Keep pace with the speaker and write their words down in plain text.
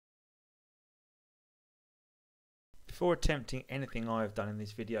Before attempting anything I have done in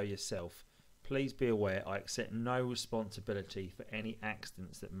this video yourself, please be aware I accept no responsibility for any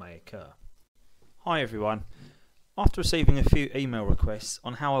accidents that may occur. Hi everyone. After receiving a few email requests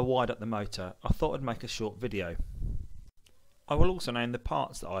on how I wired up the motor, I thought I'd make a short video. I will also name the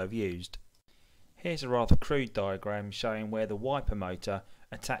parts that I have used. Here's a rather crude diagram showing where the wiper motor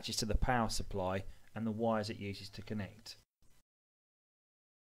attaches to the power supply and the wires it uses to connect.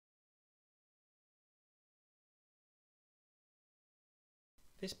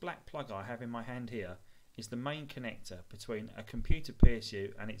 This black plug I have in my hand here is the main connector between a computer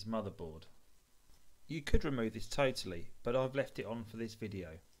PSU and its motherboard. You could remove this totally, but I've left it on for this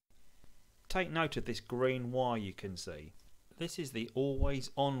video. Take note of this green wire you can see. This is the always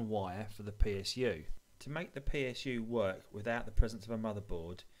on wire for the PSU. To make the PSU work without the presence of a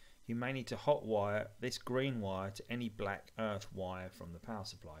motherboard, you may need to hot wire this green wire to any black earth wire from the power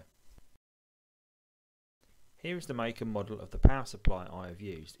supply. Here is the make and model of the power supply I have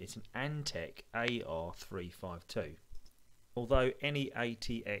used. It's an Antec AR352, although any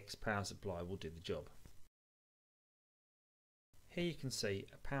ATX power supply will do the job. Here you can see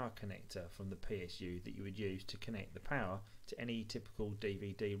a power connector from the PSU that you would use to connect the power to any typical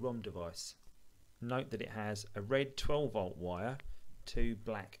DVD-ROM device. Note that it has a red 12 volt wire, two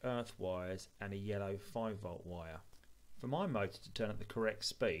black earth wires and a yellow 5 volt wire. For my motor to turn at the correct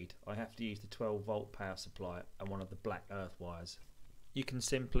speed, I have to use the 12 volt power supply and one of the black earth wires. You can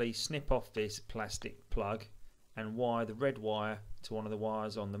simply snip off this plastic plug and wire the red wire to one of the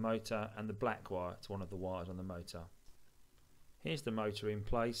wires on the motor and the black wire to one of the wires on the motor. Here's the motor in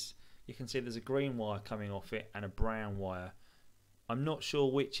place. You can see there's a green wire coming off it and a brown wire. I'm not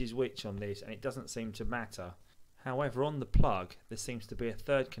sure which is which on this and it doesn't seem to matter. However, on the plug there seems to be a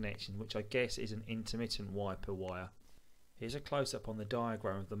third connection which I guess is an intermittent wiper wire. Here's a close-up on the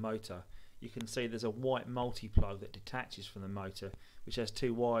diagram of the motor. You can see there's a white multi-plug that detaches from the motor which has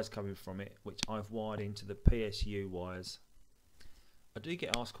two wires coming from it which I've wired into the PSU wires. I do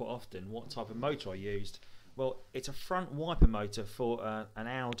get asked quite often what type of motor I used. Well, it's a front wiper motor for an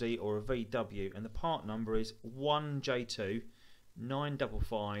Audi or a VW and the part number is 1J2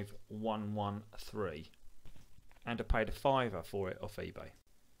 955 113 and I paid a £5 for it off eBay.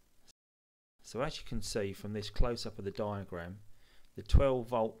 So as you can see from this close-up of the diagram, the 12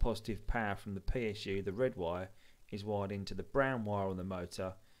 volt positive power from the PSU, the red wire, is wired into the brown wire on the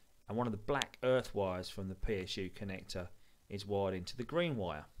motor and one of the black earth wires from the PSU connector is wired into the green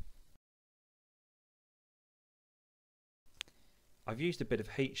wire. I've used a bit of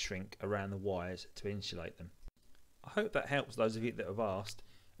heat shrink around the wires to insulate them. I hope that helps those of you that have asked,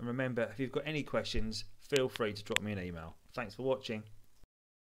 and remember, if you've got any questions, feel free to drop me an email. Thanks for watching.